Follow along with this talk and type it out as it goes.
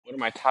One of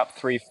my top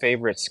three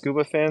favorite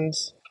scuba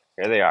fins.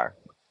 Here they are.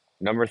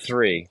 Number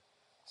three,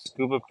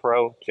 Scuba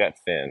Pro Jet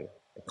Fin.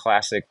 A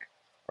classic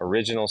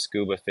original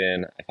scuba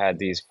fin. I've had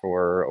these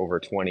for over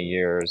 20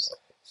 years.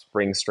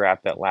 Spring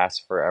strap that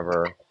lasts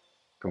forever.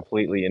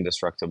 Completely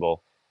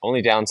indestructible.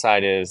 Only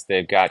downside is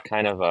they've got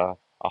kind of a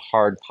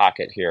hard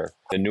pocket here.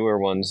 The newer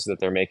ones that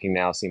they're making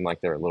now seem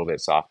like they're a little bit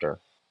softer.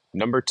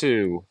 Number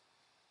two,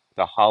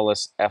 the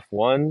Hollis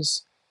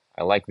F1s.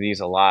 I like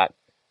these a lot.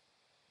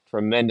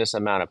 Tremendous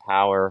amount of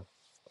power,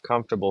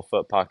 comfortable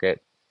foot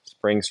pocket,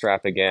 spring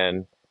strap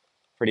again,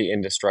 pretty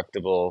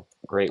indestructible,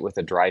 great with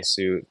a dry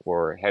suit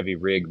or heavy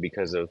rig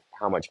because of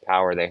how much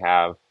power they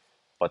have,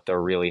 but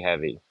they're really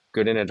heavy.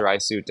 Good in a dry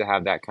suit to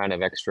have that kind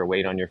of extra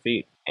weight on your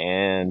feet.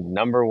 And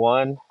number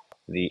one,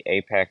 the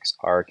Apex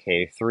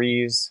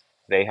RK3s.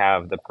 They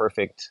have the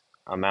perfect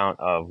amount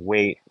of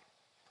weight,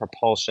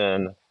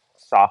 propulsion,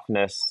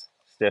 softness,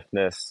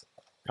 stiffness,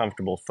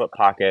 comfortable foot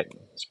pocket,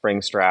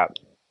 spring strap.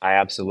 I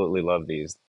absolutely love these.